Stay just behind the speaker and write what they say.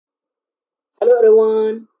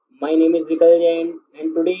everyone, my name is VIKOM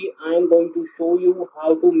and today I am going to show you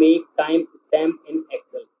how to make time stamp in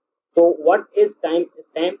Excel. So what is time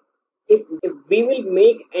stamp? If we will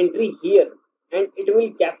make entry here and it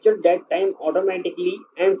will capture that time automatically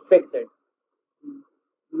and fix it.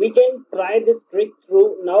 We can try this trick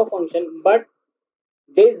through now function, but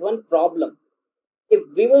there is one problem. If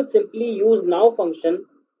we will simply use now function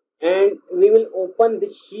and we will open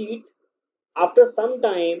the sheet after some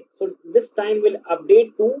time, so this time will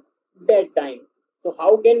update to that time. So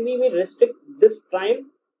how can we restrict this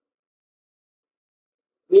time?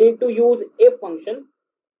 We need to use if function.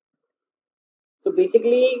 So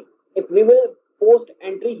basically, if we will post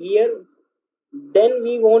entry here, then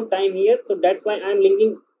we want time here. So that's why I'm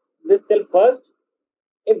linking this cell first.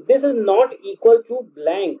 If this is not equal to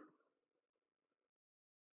blank,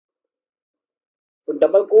 so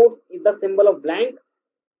double quote is the symbol of blank.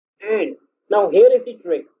 And now here is the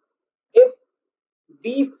trick. If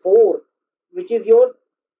B4, which is your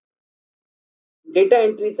data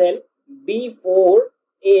entry cell, B4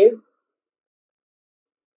 is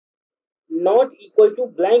not equal to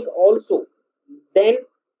blank also, then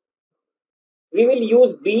we will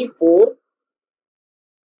use B4,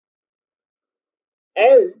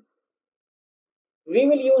 else we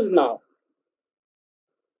will use now.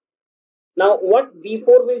 Now what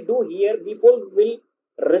B4 will do here, B4 will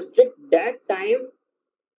restrict that time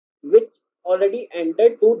which already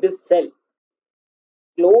entered to this cell.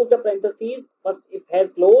 Close the parentheses, first if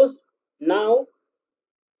has closed, now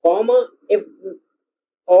comma, if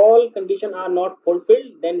all conditions are not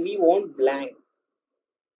fulfilled, then we want blank.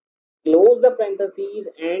 Close the parentheses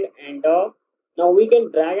and enter. Now we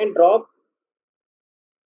can drag and drop.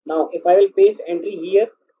 Now if I will paste entry here,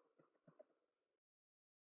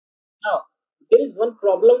 now there is one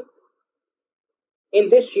problem in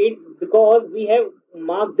this sheet because we have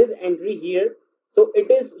marked this entry here, so it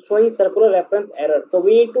is showing circular reference error, so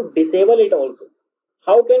we need to disable it also.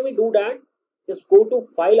 How can we do that? Just go to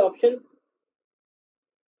file options.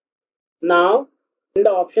 Now in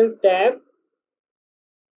the options tab,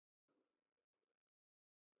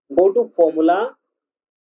 go to formula.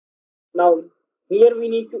 Now here we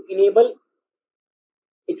need to enable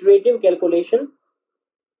iterative calculation.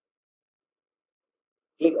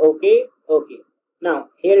 Click OK. Now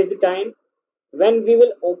here is the time. When we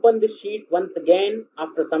will open this sheet once again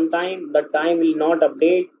after some time, the time will not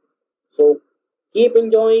update. So keep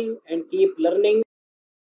enjoying and keep learning.